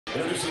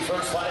Introducing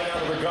first, fighting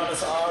out of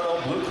Regatta's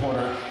Arnold, blue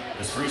corner.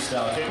 His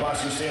freestyle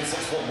kickboxer stands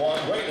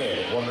 6'1", weighted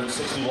at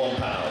 161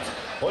 pounds.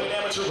 Holding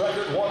amateur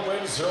record, 1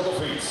 win, 0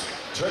 defeats.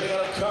 Training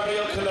out of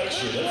Cardio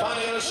Connection and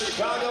fighting out of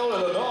Chicago,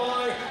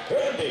 Illinois,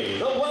 Andy,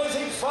 the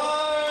Blazing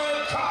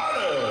Fire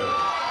Carter.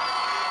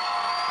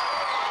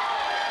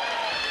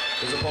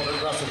 His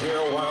opponent, Russell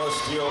Hero, wireless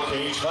steel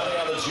cage, fighting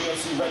out of the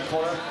GMC red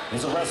corner,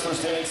 is a wrestler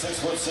standing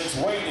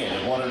 6'6", weighing in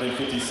at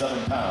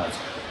 157 pounds.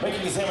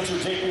 Making his amateur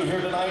debut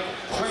here tonight,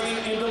 training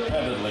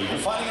independently and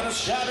fighting out of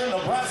Shatter,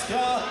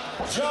 Nebraska,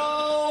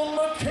 Joe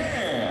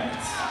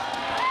Mccance.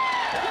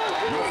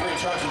 The referee in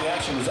charge of the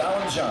action was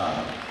Alan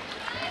John.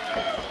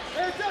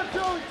 Hands up,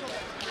 Joey!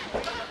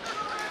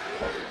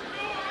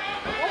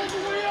 All the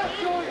way up,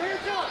 Joey!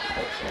 Hands up!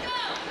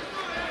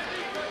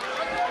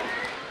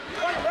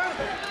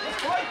 Let's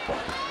fight!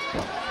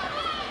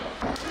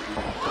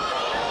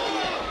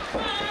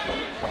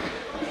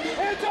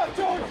 Hands up,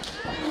 Joey!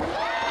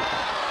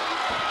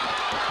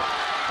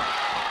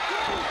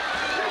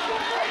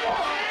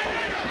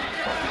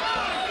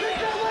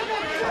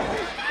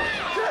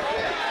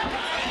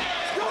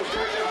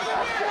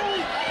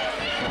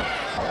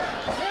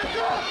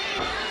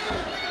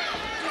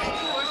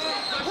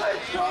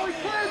 Joey,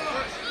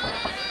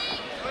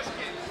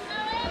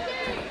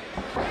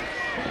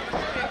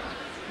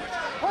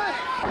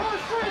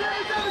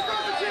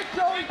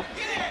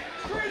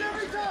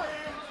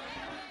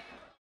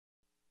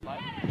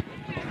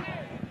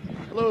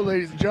 Hello,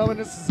 ladies and gentlemen.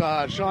 This is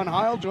Sean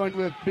Heil, joined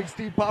with Big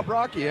Steve Pop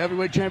Rocky,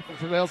 heavyweight champion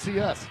for the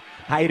LCS.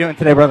 How you doing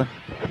today, brother?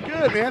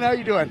 Good, man. How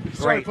you doing?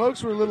 Sorry, Great.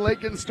 folks. We're a little late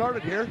getting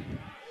started here.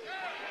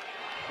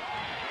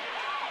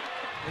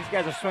 These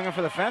guys are swinging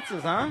for the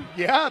fences, huh?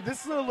 Yeah,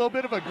 this is a little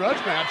bit of a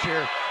grudge match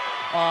here.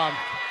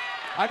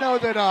 I know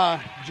that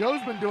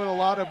Joe's been doing a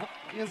lot of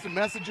instant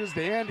messages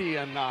to Andy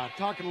and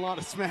talking a lot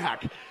of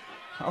smack.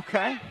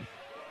 Okay.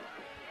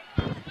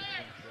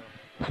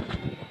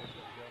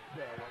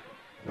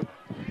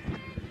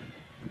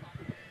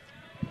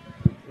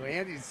 So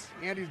Andy's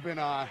been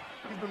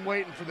he's been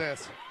waiting for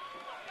this.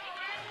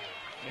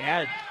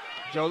 Yeah,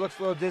 Joe looks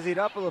a little dizzied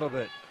up a little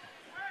bit.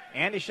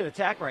 Andy should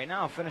attack right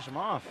now, finish him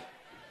off.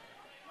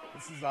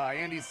 This is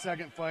Andy's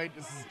second fight.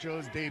 This is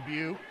Joe's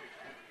debut.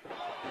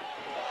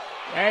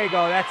 There you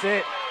go. That's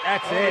it.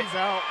 That's it. He's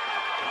out.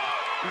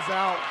 He's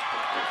out.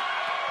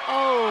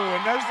 Oh,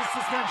 and there's the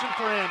suspension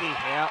for Andy.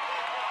 Yeah.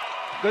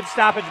 Good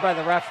stoppage by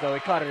the ref, though. He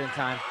caught it in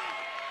time.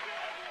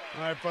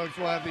 All right, folks,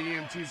 we'll have the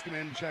EMTs come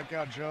in and check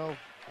out Joe,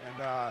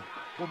 and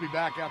we'll be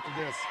back after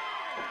this.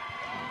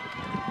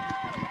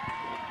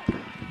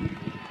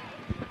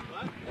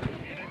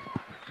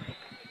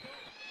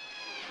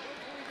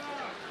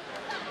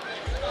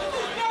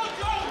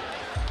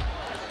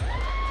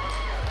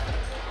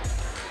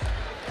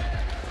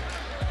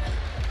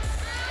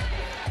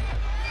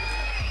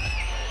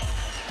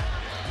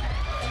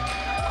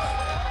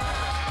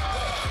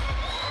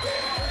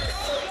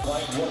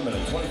 Like 1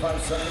 minute,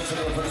 25 seconds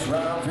into the first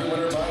round, your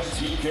winner by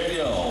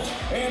TKO,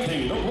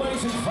 Andy, the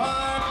Blazing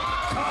Fire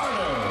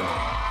Carter.